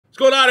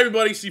going on,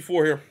 everybody?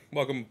 C4 here.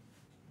 Welcome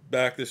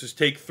back. This is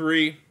take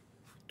 3.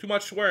 Too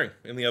much swearing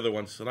in the other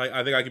ones. And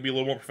I think I can be a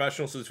little more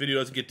professional so this video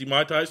doesn't get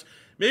demonetized.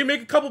 Maybe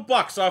make a couple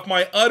bucks off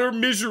my utter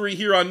misery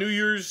here on New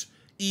Year's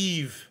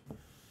Eve.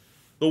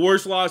 The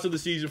worst loss of the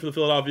season for the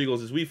Philadelphia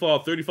Eagles as we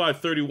fall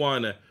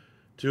 35-31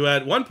 to,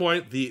 at one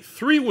point, the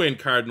 3-win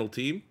Cardinal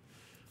team.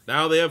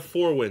 Now they have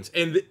 4 wins.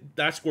 And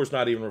that score's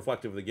not even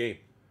reflective of the game.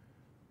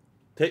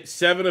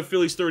 7 of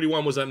Philly's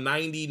 31 was a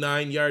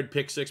 99-yard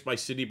pick six by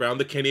Sidney Brown,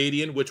 the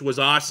Canadian, which was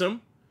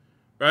awesome,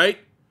 right?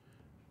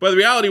 But the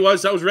reality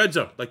was that was red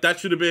zone. Like, that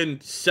should have been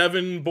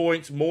 7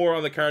 points more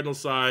on the Cardinals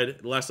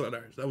side, less on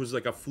ours. That was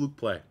like a fluke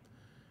play.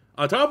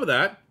 On top of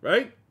that,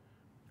 right,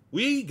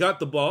 we got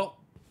the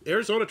ball.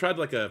 Arizona tried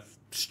like a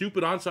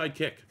stupid onside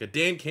kick, like a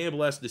Dan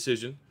Campbell-esque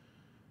decision.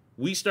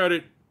 We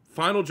started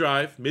final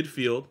drive,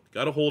 midfield,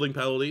 got a holding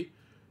penalty,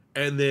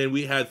 and then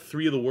we had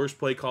 3 of the worst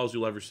play calls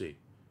you'll ever see.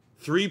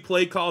 3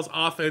 play calls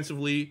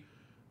offensively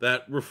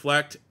that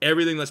reflect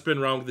everything that's been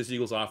wrong with this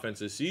Eagles offense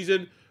this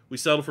season. We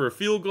settle for a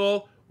field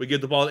goal. We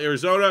get the ball to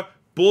Arizona,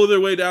 blow their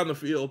way down the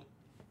field.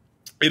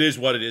 It is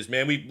what it is,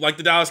 man. We, like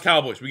the Dallas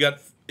Cowboys, we got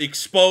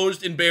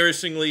exposed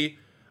embarrassingly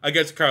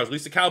against the Cardinals. At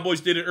least the Cowboys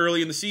did it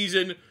early in the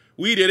season.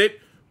 We did it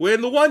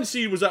when the 1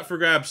 seed was up for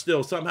grabs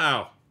still,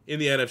 somehow, in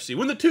the NFC.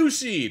 When the 2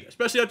 seed,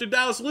 especially after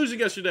Dallas losing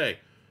yesterday,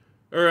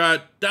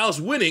 or Dallas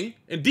winning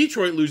and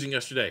Detroit losing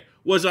yesterday,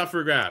 was up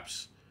for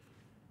grabs.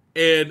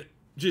 And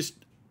just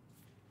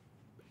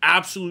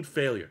absolute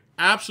failure.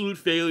 Absolute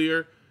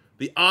failure.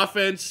 The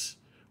offense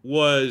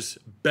was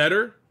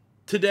better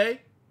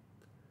today,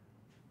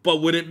 but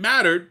when it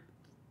mattered,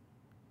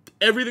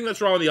 everything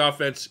that's wrong with the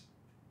offense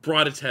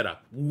brought its head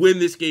up. When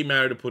this game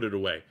mattered to put it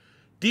away.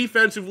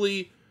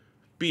 Defensively,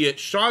 be it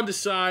Sean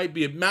Desai,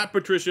 be it Matt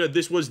Patricia,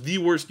 this was the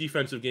worst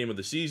defensive game of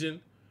the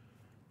season.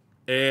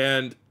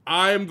 And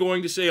I'm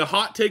going to say a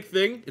hot take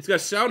thing. It's going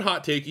to sound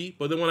hot takey,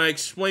 but then when I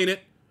explain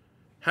it,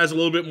 has a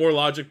little bit more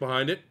logic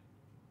behind it.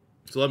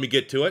 So let me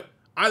get to it.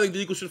 I think the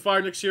Eagles should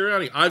fire Nick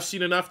Sirianni. I've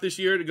seen enough this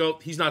year to go,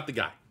 he's not the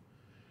guy.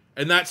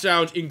 And that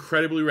sounds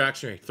incredibly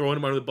reactionary. Throwing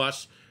him under the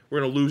bus. We're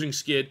in a losing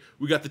skid.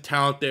 We got the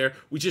talent there.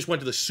 We just went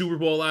to the Super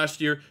Bowl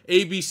last year.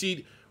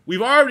 ABC.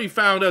 We've already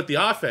found out the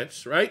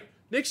offense, right?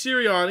 Nick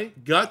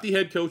Sirianni got the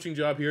head coaching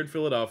job here in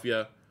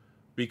Philadelphia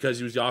because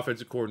he was the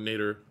offensive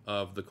coordinator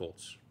of the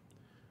Colts.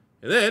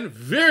 And then,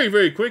 very,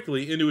 very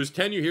quickly into his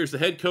tenure here as the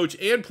head coach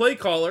and play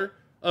caller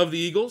of the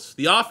Eagles,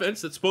 the offense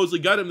that supposedly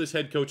got him this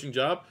head coaching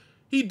job,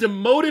 he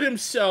demoted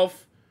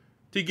himself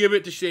to give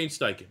it to Shane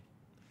Steichen.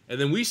 And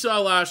then we saw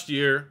last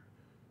year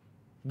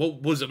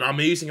what was an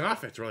amazing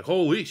offense. We're like,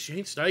 holy,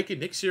 Shane Steichen,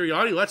 Nick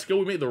Sirianni, let's go.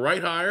 We made the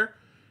right hire.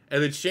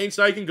 And then Shane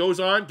Steichen goes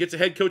on, gets a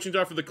head coaching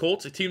job for the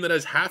Colts, a team that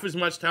has half as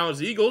much talent as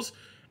the Eagles,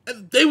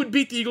 and they would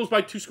beat the Eagles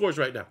by 2 scores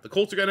right now. The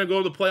Colts are going to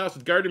go to the playoffs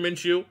with Gardner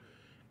Minshew,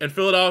 and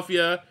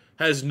Philadelphia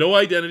has no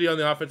identity on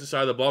the offensive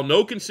side of the ball,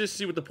 no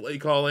consistency with the play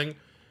calling,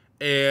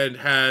 and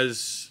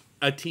has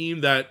a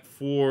team that,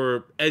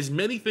 for as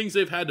many things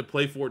they've had to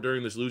play for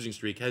during this losing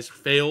streak, has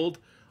failed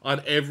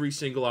on every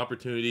single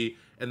opportunity,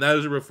 and that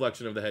is a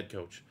reflection of the head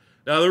coach.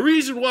 Now, the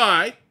reason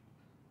why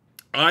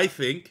I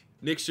think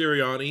Nick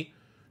Sirianni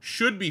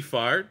should be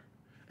fired,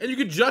 and you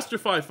could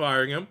justify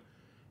firing him,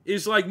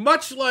 is like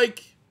much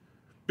like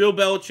Bill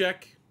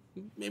Belichick,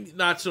 maybe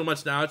not so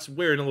much now, it's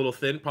wearing a little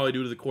thin, probably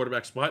due to the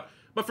quarterback spot,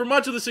 but for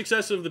much of the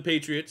success of the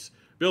Patriots,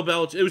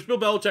 it was Bill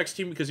Belichick's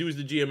team because he was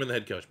the GM and the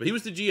head coach. But he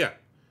was the GM.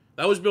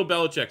 That was Bill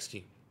Belichick's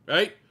team,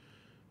 right?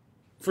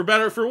 For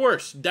better or for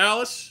worse,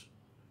 Dallas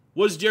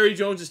was Jerry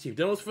Jones' team.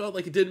 Dallas felt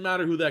like it didn't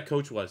matter who that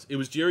coach was. It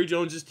was Jerry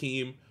Jones'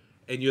 team,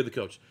 and you're the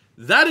coach.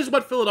 That is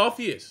what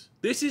Philadelphia is.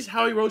 This is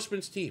Howie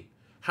Roseman's team.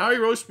 Howie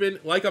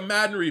Roseman, like a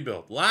Madden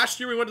rebuild. Last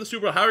year we went to the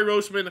Super Bowl. Howie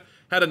Roseman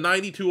had a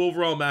 92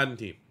 overall Madden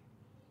team.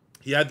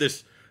 He had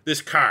this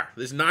car,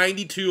 this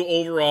 92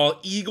 overall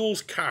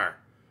Eagles car.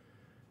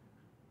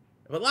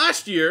 But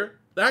last year,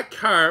 that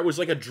car was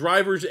like a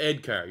driver's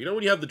ed car. You know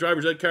when you have the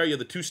driver's ed car, you have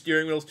the 2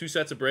 steering wheels, 2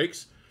 sets of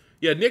brakes?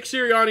 You had Nick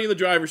Sirianni in the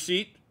driver's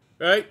seat,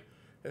 right?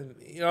 And,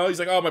 you know, he's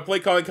like, oh, my play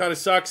calling kind of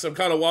sucks. I'm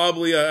kind of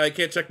wobbly. I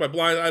can't check my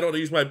blind. I don't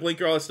use my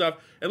blinker, all that stuff.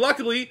 And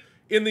luckily,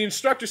 in the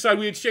instructor side,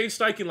 we had Shane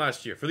Steichen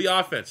last year for the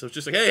offense. So it's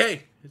just like,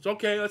 hey, it's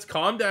okay. Let's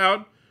calm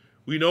down.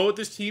 We know what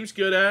this team's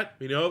good at.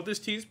 We know what this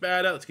team's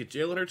bad at. Let's get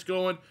Jalen Hurts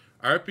going.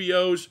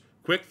 RPOs,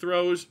 quick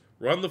throws,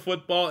 run the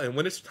football, and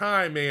when it's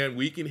time, man,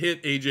 we can hit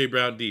A.J.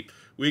 Brown deep.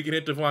 We can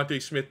hit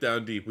Devontae Smith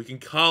down deep. We can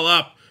call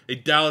up a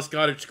Dallas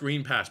Goedert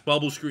screen pass,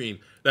 bubble screen.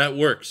 That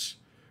works,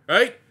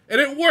 right? And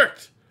it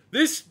worked.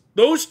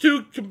 Those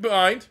 2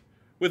 combined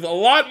with a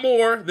lot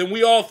more than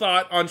we all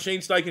thought on Shane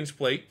Steichen's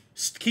plate,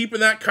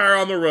 keeping that car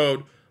on the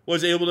road,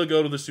 was able to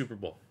go to the Super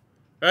Bowl,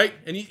 right?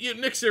 And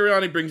Nick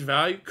Sirianni brings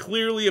value.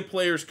 Clearly a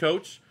player's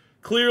coach.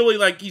 Clearly,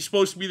 like, he's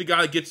supposed to be the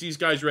guy that gets these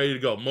guys ready to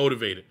go,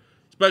 motivated.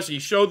 Especially, he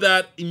showed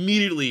that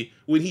immediately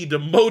when he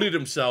demoted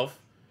himself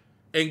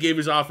and gave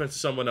his offense to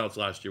someone else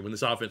last year when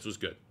this offense was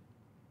good.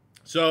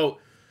 So,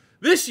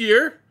 this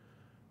year,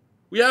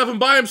 we have him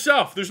by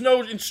himself. There's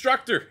no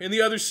instructor in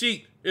the other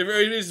seat. It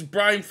is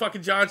Brian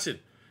fucking Johnson.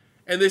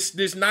 And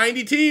this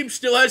 90 team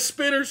still has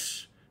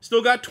spinners,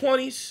 still got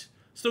 20s,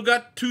 still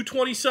got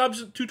 220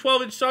 subs,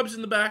 212-inch subs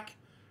in the back,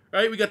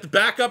 right? We got the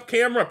backup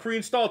camera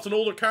pre-installed. It's an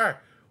older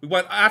car. We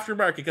went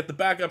aftermarket, got the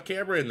backup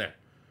camera in there.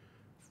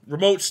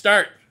 Remote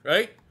start,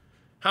 right?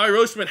 Howie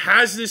Roseman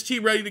has this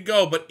team ready to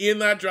go, but in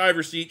that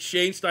driver's seat,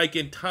 Shane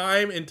Steichen,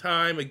 time and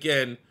time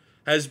again,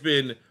 has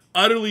been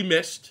utterly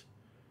missed.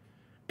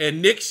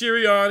 And Nick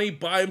Sirianni,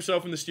 by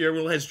himself in the steering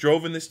wheel, has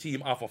driven this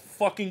team off a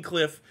fucking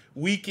cliff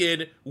week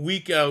in,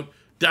 week out,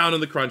 down in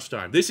the crunch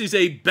time. This is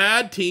a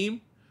bad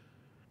team,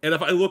 and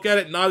if I look at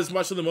it, not as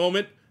much in the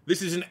moment,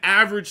 this is an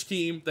average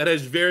team that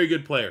has very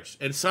good players.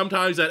 And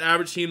sometimes that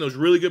average team, those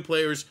really good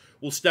players,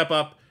 will step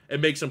up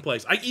and make some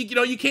plays.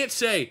 You can't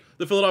say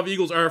the Philadelphia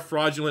Eagles are a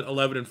fraudulent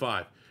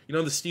 11-5. You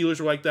know, the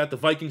Steelers were like that. The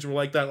Vikings were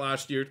like that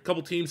last year. A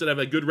couple teams that have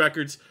had good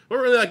records.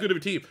 We're really that good of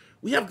a team.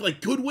 We have, like,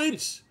 good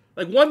wins.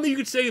 Like, one thing you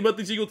could say about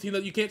this Eagle team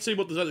that you can't say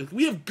about this other.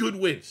 We have good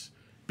wins.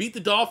 Beat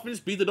the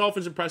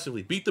Dolphins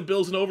impressively. Beat the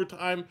Bills in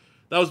overtime.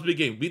 That was a big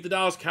game. Beat the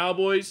Dallas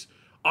Cowboys.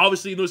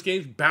 Obviously, in those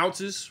games,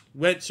 bounces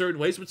went certain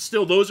ways. But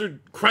still, those are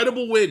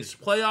credible wins.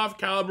 Playoff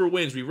caliber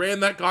wins. We ran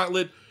that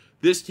gauntlet.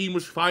 This team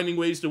was finding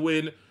ways to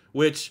win,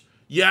 which...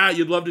 yeah,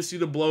 you'd love to see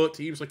them blow out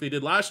teams like they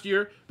did last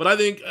year, but I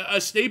think a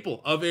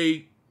staple of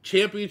a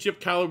championship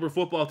caliber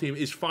football team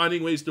is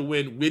finding ways to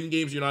win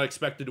games you're not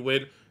expected to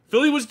win.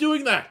 Philly was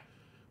doing that.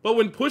 But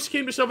when push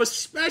came to shove,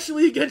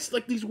 especially against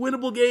like these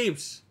winnable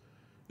games,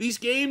 these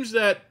games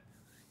that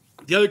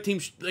the other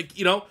teams, like,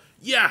 you know,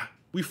 yeah,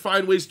 we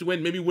find ways to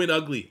win, maybe win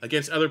ugly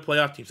against other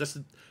playoff teams. That's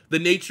the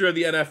nature of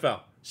the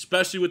NFL,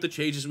 especially with the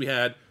changes we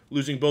had,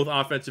 losing both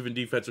offensive and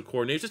defensive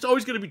coordinators. It's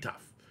always going to be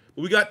tough.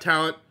 But we got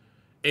talent.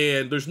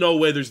 And there's no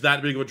way there's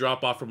that big of a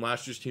drop-off from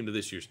last year's team to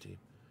this year's team.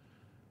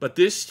 But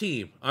this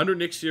team, under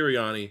Nick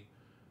Sirianni,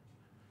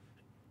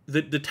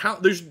 the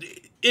talent,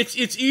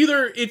 it's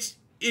either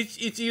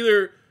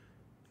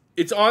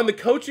on the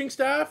coaching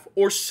staff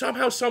or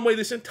somehow, some way,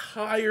 this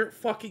entire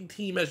fucking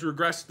team has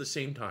regressed at the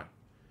same time.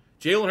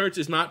 Jalen Hurts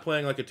is not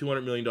playing like a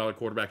 $200 million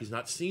quarterback. He's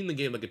not seeing the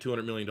game like a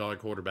 $200 million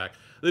quarterback.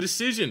 The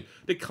decision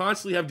to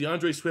constantly have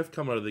DeAndre Swift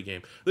come out of the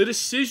game. The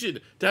decision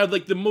to have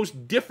like the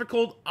most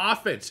difficult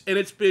offense. And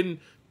it's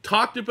been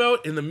talked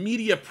about and the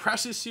media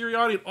presses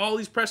Sirianni in all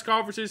these press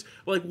conferences.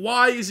 Like,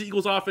 why is the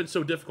Eagles offense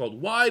so difficult?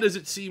 Why does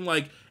it seem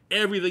like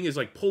everything is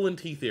like pulling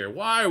teeth here?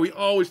 Why are we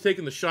always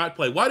taking the shot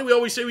play? Why do we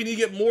always say we need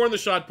to get more in the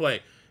shot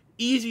play?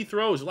 Easy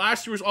throws.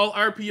 Last year was all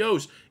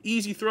RPOs.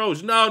 Easy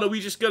throws. No,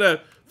 we just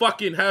gotta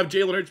fucking have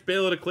Jalen Hurts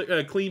bail out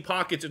of clean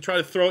pockets and try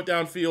to throw it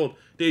downfield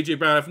to A.J.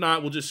 Brown. If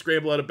not, we'll just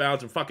scramble out of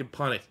bounds and fucking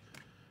punt it.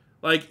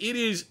 Like, it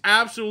is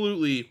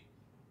absolutely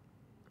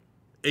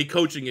a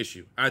coaching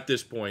issue at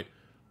this point,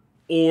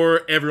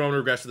 or everyone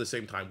regrets at the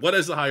same time. What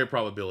is the higher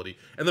probability?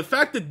 And the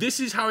fact that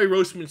this is Howie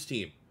Roseman's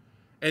team,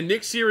 and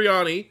Nick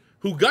Sirianni,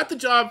 who got the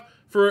job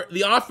for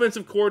the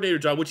offensive coordinator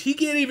job, which he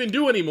can't even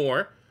do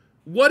anymore,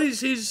 what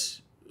is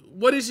his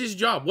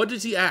job? What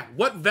does he add?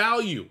 What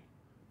value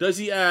does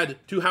he add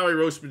to Howie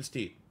Roseman's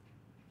team?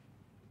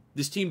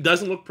 This team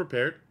doesn't look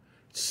prepared.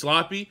 It's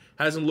sloppy.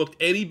 Hasn't looked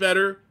any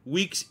better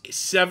week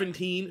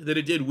 17 than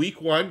it did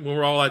week 1, when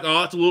we're all like,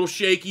 oh, it's a little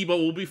shaky, but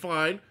we'll be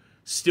fine.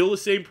 Still the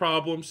same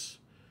problems.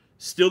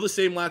 Still the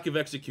same lack of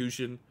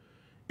execution.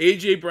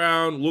 A.J.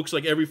 Brown looks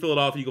like every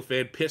Philadelphia Eagle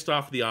fan pissed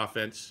off the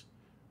offense,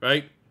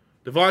 right?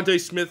 Devontae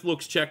Smith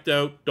looks checked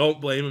out.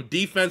 Don't blame him.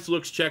 Defense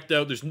looks checked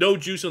out. There's no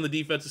juice on the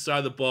defensive side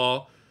of the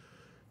ball.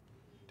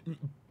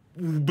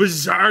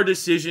 Bizarre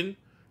decision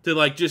to,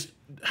 like, just,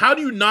 how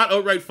do you not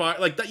outright fire?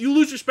 Like, that, you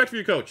lose respect for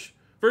your coach.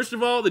 First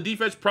of all, the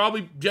defense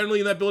probably generally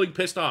in that building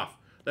pissed off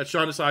that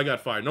Sean Desai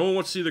got fired. No one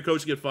wants to see their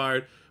coach get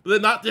fired. But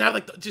then not to have,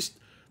 like, just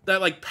that,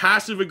 like,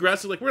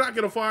 passive-aggressive, like, we're not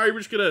going to fire you. We're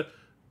just going to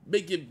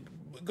make you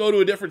go to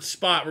a different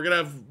spot. We're going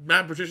to have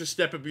Matt Patricia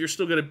step up, but you're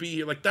still going to be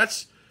here. Like,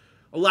 that's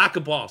a lack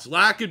of balls,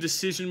 lack of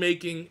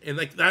decision-making, and,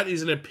 like, that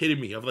is an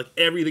epitome of, like,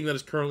 everything that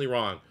is currently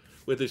wrong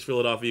with this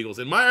Philadelphia Eagles.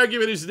 And my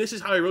argument is this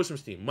is Howie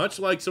Roseman's team. Much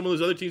like some of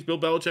those other teams, Bill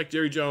Belichick,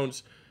 Jerry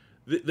Jones,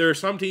 there are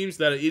some teams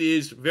that it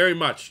is very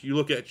much. You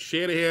look at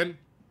Shanahan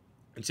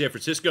in San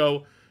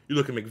Francisco, you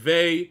look at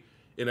McVay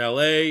in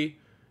L.A.,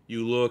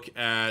 you look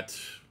at,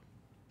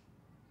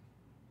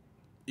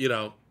 you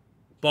know,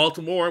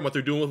 Baltimore and what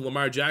they're doing with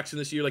Lamar Jackson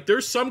this year. Like,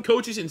 there's some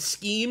coaches and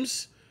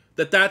schemes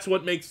that's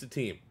what makes the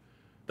team.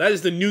 That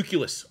is the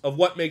nucleus of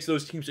what makes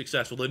those teams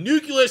successful. The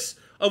nucleus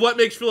of what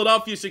makes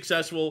Philadelphia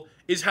successful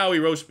is Howie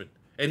Roseman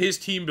and his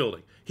team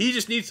building. He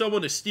just needs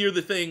someone to steer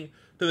the thing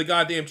to the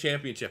goddamn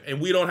championship,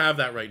 and we don't have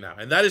that right now.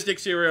 And that is Nick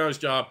Sirianni's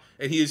job,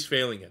 and he is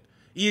failing it.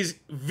 He is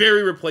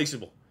very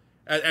replaceable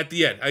at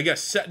the end. I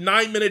guess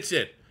 9 minutes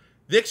in,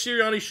 Nick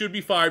Sirianni should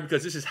be fired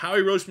because this is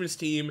Howie Roseman's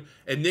team,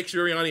 and Nick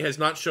Sirianni has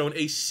not shown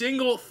a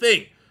single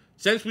thing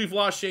since we've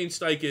lost Shane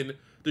Steichen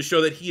to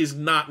show that he is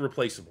not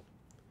replaceable.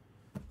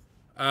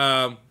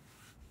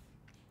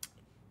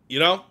 You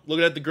know,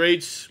 looking at the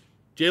grades,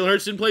 Jalen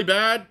Hurts didn't play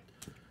bad.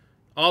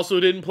 Also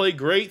didn't play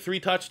great. 3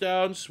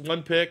 touchdowns,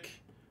 1 pick,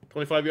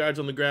 25 yards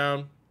on the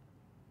ground.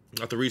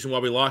 Not the reason why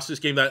we lost this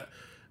game. That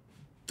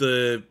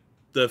the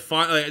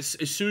as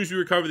soon as we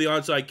recovered the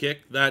onside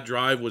kick, that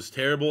drive was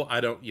terrible.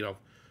 I don't,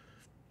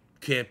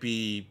 can't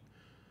be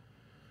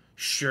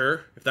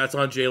sure if that's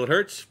on Jalen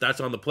Hurts, if that's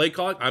on the play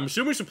calling. I'm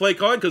assuming it's a play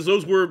calling because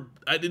those were,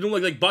 I didn't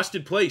look like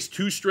busted plays.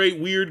 2 straight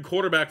weird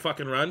quarterback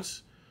fucking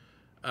runs.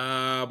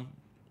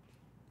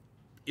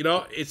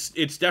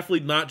 It's definitely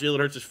not Jalen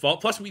Hurts'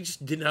 fault. Plus, we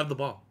just didn't have the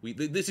ball.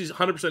 This is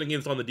 100%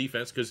 against on the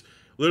defense because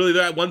literally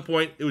at one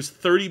point, it was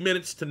 30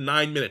 minutes to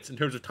 9 minutes in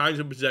terms of times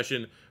of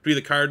possession between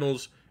the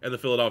Cardinals and the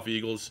Philadelphia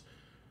Eagles.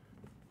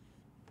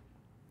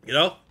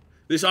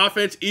 This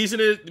offense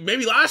isn't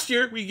maybe last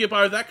year we could get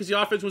by with that because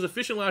the offense was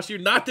efficient last year.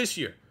 Not this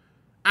year.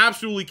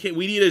 Absolutely can't.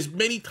 We need as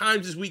many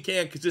times as we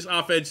can because this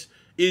offense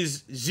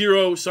is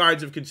zero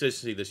signs of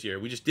consistency this year.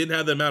 We just didn't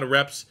have the amount of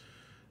reps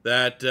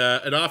that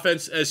an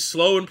offense as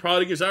slow and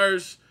prodding as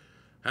ours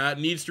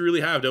needs to really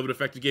have to have an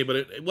effective game. But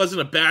it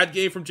wasn't a bad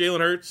game from Jalen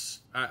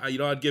Hurts.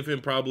 I'd give him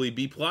probably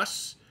B+.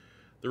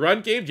 The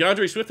run game,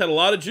 DeAndre Swift had a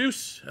lot of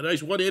juice. A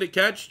nice one-handed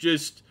catch,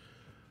 just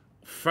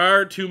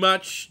far too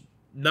much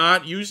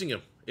not using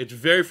him. It's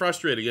very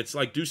frustrating. It's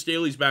like Deuce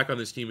Staley's back on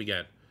this team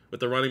again with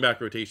the running back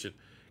rotation.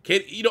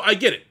 I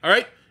get it, all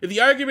right? If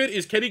the argument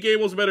is Kenny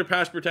Gable's a better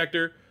pass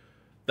protector,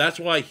 that's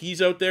why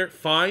he's out there,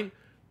 fine.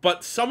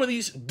 But some of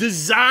these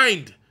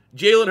designed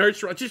Jalen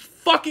Hurts runs, just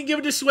fucking give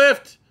it to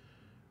Swift.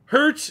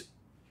 Hurts,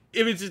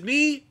 if it's his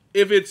knee,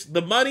 if it's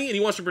the money and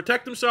he wants to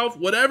protect himself,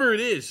 whatever it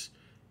is,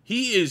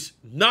 he is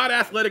not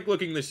athletic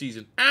looking this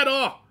season at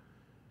all.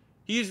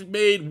 He's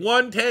made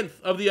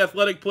 1/10 of the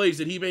athletic plays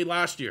that he made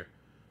last year.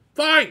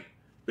 Fine.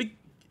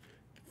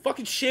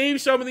 Fucking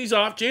shave some of these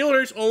off. Jalen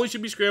Hurts only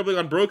should be scrambling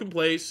on broken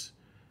plays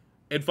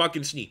and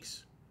fucking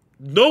sneaks.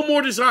 No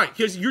more design,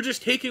 because you're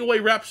just taking away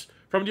reps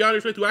from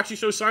DeAndre Swift, who actually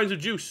shows signs of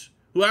juice,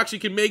 who actually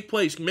can make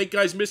plays, can make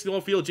guys miss the whole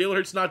field. Jalen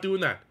Hurts not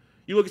doing that.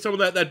 You look at some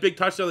of that big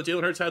touchdown that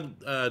Jalen Hurts had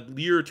a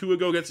year or two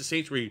ago against the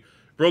Saints where he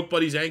broke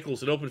Buddy's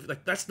ankles and opened.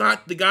 That's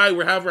not the guy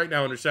we have right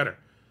now under center.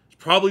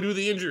 It's probably due to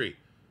the injury,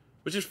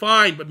 which is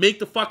fine, but make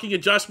the fucking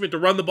adjustment to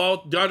run the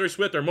ball. DeAndre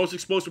Swift, our most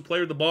explosive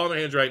player with the ball in their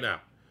hands right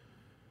now.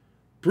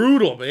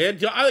 Brutal, man.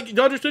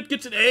 DeAndre Swift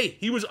gets an A.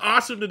 He was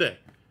awesome today.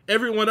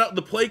 Everyone up,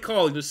 the play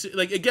calling,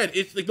 again,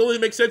 it's like the only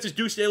thing that makes sense is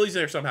Deuce Staley's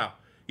there somehow.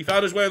 He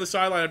found his way on the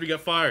sideline after he got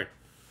fired.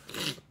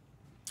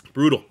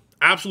 Brutal.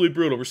 Absolutely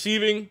brutal.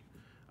 Receiving,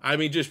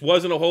 just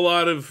wasn't a whole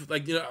lot of,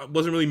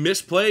 wasn't really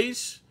missed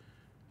plays.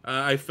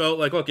 I felt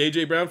like, look,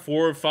 A.J. Brown,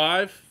 4 of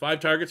 5. 5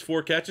 targets,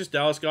 4 catches.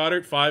 Dallas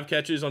Goedert, 5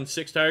 catches on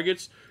 6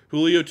 targets.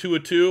 Julio, 2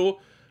 of 2.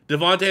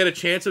 Devontae had a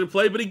chance at a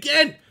play, but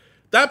again,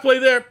 that play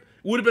there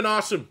would have been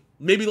awesome.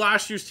 Maybe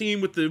last year's team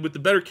with the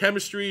better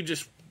chemistry,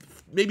 just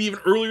maybe even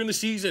earlier in the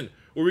season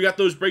where we got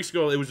those breaks to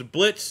go. It was a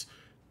blitz.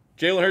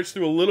 Jalen Hurts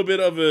threw a little bit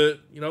of a,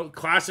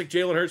 classic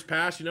Jalen Hurts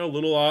pass, a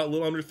little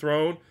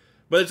underthrown.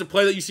 But it's a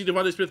play that you see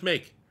Devontae Smith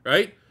make,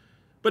 right?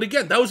 But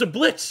again, that was a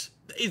blitz.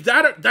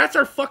 That's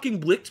our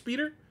fucking blitz,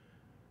 Peter?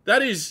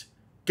 That is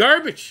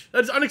garbage.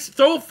 That is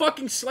throw a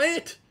fucking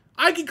slant.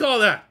 I can call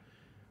that.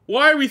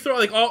 Why are we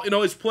throwing,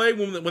 it's play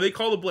when they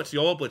call the blitz, the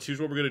all blitz, here's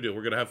what we're going to do.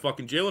 We're going to have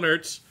fucking Jalen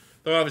Hurts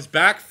throw off his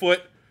back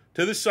foot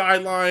to the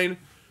sideline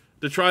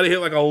to try to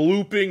hit like a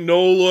looping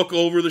no-look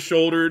over the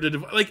shoulder.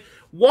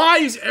 Why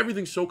is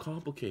everything so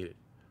complicated?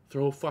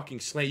 Throw a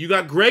fucking slant. You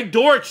got Greg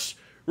Dortch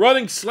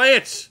running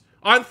slants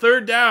on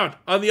 3rd down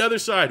on the other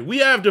side. We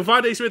have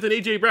Devontae Smith and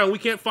A.J. Brown. We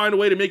can't find a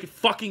way to make it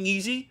fucking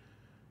easy.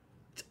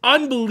 It's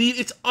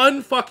unbelievable. It's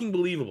unfucking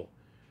believable.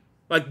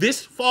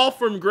 This fall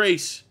from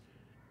grace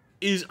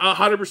is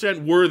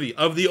 100% worthy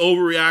of the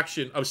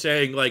overreaction of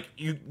saying,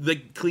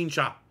 clean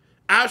shot.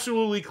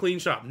 Absolutely clean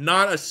shot.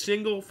 Not a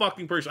single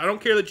fucking person. I don't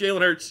care that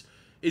Jalen Hurts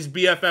is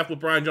BFF with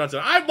Brian Johnson.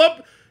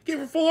 Came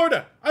from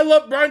Florida. I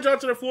love Brian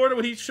Johnson of Florida,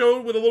 what he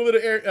showed with a little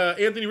bit of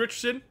Anthony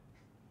Richardson.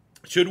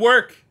 Should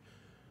work.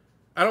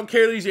 I don't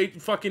care that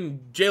he's fucking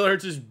Jalen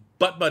Hurts'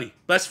 butt buddy.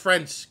 Best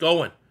friends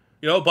going.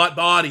 Butt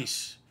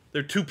bodies.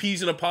 They're 2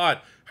 peas in a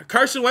pod.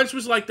 Carson Wentz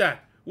was like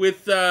that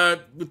with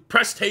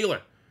Press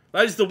Taylor.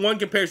 That is the one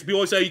comparison. People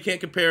always say you can't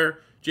compare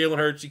Jalen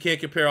Hurts. You can't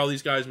compare all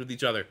these guys with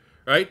each other.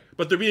 Right?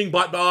 But they're being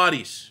butt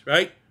bodies,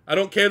 right? I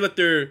don't care that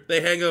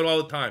they hang out all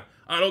the time.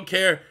 I don't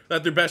care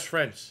that they're best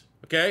friends,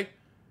 okay?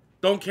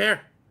 Don't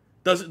care.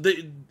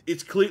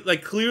 It's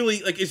clearly,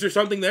 is there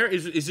something there?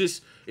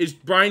 Is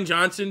Brian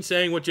Johnson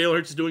saying what Jalen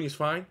Hurts is doing is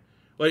fine?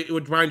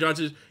 What Brian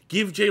Johnson is,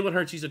 give Jalen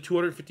Hurts, he's a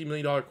 $250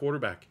 million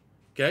quarterback,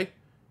 okay?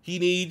 He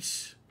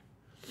needs,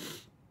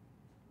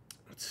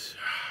 it's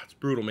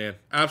brutal, man.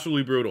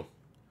 Absolutely brutal.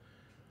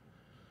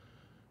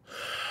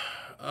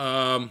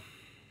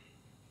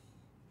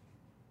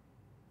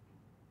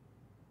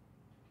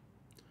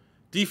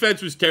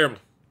 Defense was terrible.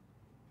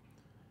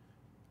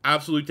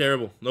 Absolutely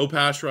terrible. No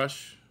pass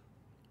rush.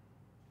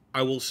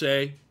 I will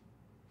say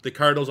the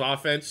Cardinals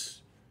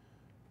offense,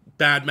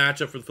 bad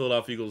matchup for the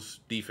Philadelphia Eagles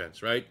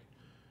defense, right?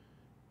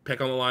 Pick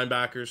on the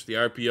linebackers, the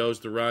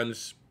RPOs, the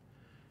runs.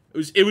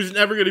 It was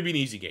never going to be an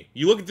easy game.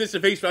 You look at this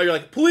at face value, you're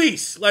like,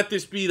 please let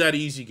this be that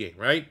easy game,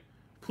 right?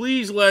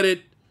 Please let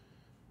it.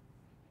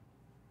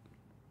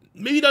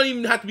 Maybe it don't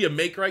even have to be a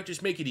make right.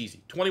 Just make it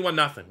easy.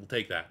 21-0. We'll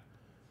take that.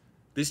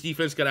 this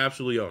defense got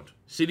absolutely owned.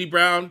 Sidney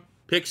Brown,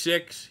 pick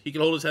 6. He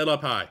can hold his head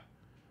up high.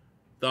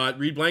 Thought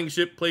Reed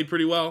Blankenship played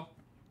pretty well.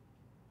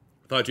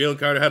 Thought Jalen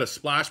Carter had a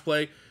splash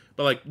play.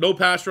 But, like, no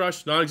pass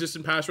rush,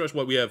 non-existent pass rush.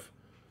 What, we have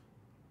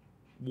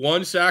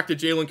 1 sack to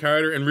Jalen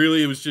Carter, and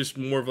really it was just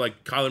more of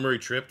like Kyler Murray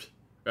tripped,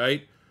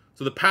 right?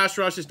 So the pass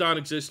rush is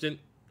non-existent.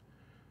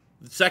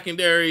 The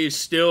secondary is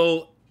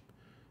still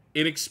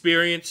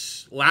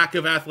inexperience, lack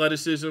of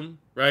athleticism,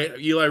 right?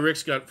 Eli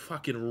Ricks got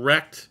fucking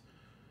wrecked.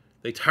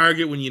 They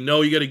target when you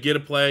know you got to get a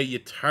play. You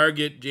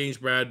target James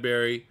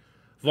Bradbury.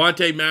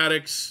 Vontae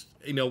Maddox,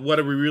 you know, what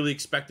are we really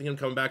expecting him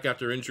coming back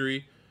after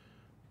injury?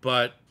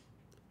 But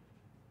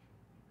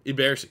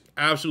embarrassing.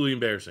 Absolutely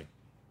embarrassing.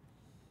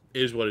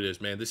 It is what it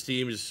is, man. This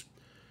team is,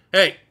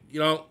 hey, you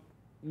know,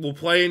 we'll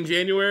play in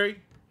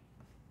January.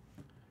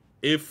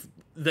 If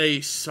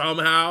they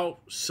somehow,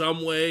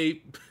 some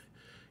way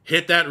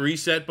hit that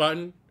reset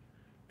button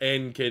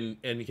and can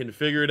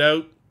figure it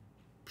out,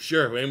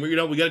 sure. And we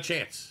got a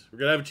chance. We're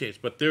gonna have a chance.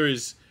 But there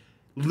is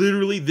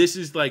literally, this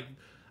is like,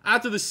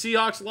 after the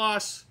Seahawks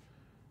loss,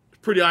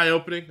 pretty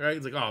eye-opening, right?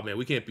 It's like, oh man,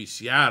 we can't beat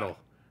Seattle.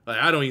 Like,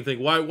 I don't even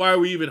think, why are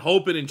we even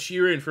hoping and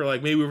cheering for,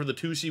 like, maybe for the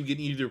 2 seed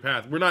getting either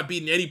path? We're not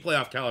beating any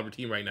playoff caliber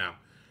team right now.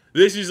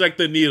 This is like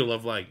the needle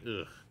of like,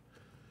 ugh.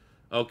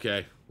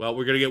 Okay, well,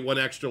 we're gonna get 1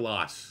 extra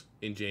loss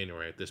in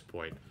January at this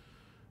point.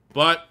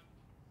 But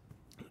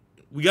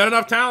we got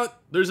enough talent.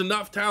 There's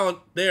enough talent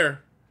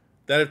there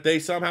that if they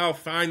somehow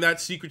find that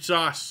secret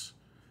sauce,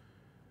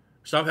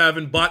 stop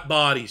having butt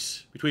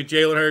bodies between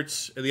Jalen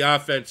Hurts and the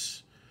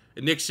offense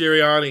and Nick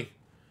Sirianni.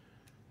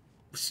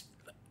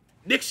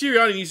 Nick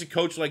Sirianni needs to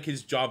coach like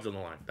his job's on the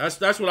line.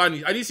 That's what I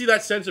need. I need to see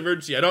that sense of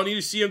urgency. I don't need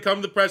to see him come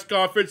to the press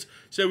conference,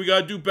 say we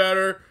gotta do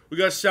better, we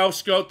gotta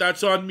self-scout,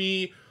 that's on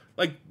me.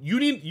 Like,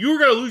 you're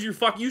gonna lose your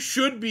you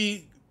should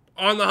be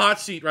on the hot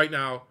seat right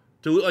now.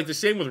 Like the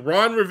same with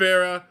Ron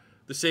Rivera,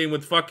 the same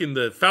with fucking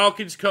the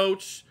Falcons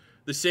coach,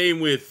 the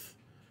same with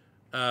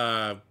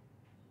you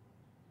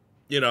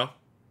know,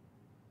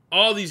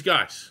 all these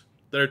guys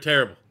that are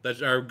terrible,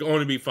 that are going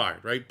to be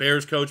fired, right?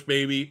 Bears coach,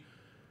 baby.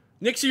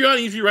 Nick Sirianni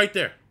needs you right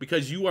there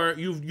because you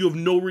have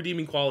no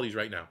redeeming qualities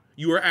right now.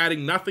 You are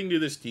adding nothing to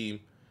this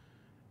team,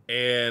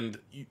 and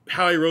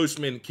Howie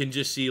Roseman can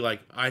just see,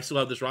 like, I still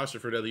have this roster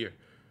for another year.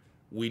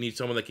 We need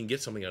someone that can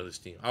get something out of this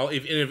team.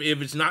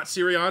 If it's not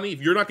Sirianni, if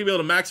you're not going to be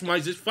able to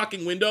maximize this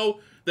fucking window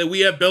that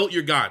we have built,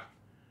 you're gone.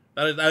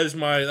 That is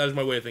my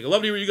way of thinking. I'd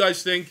love to hear what you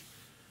guys think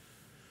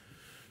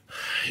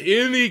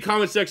in the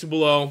comment section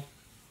below,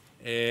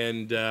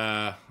 and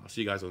I'll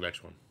see you guys on the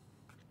next one.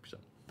 So,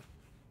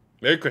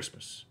 Merry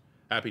Christmas.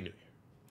 Happy New Year.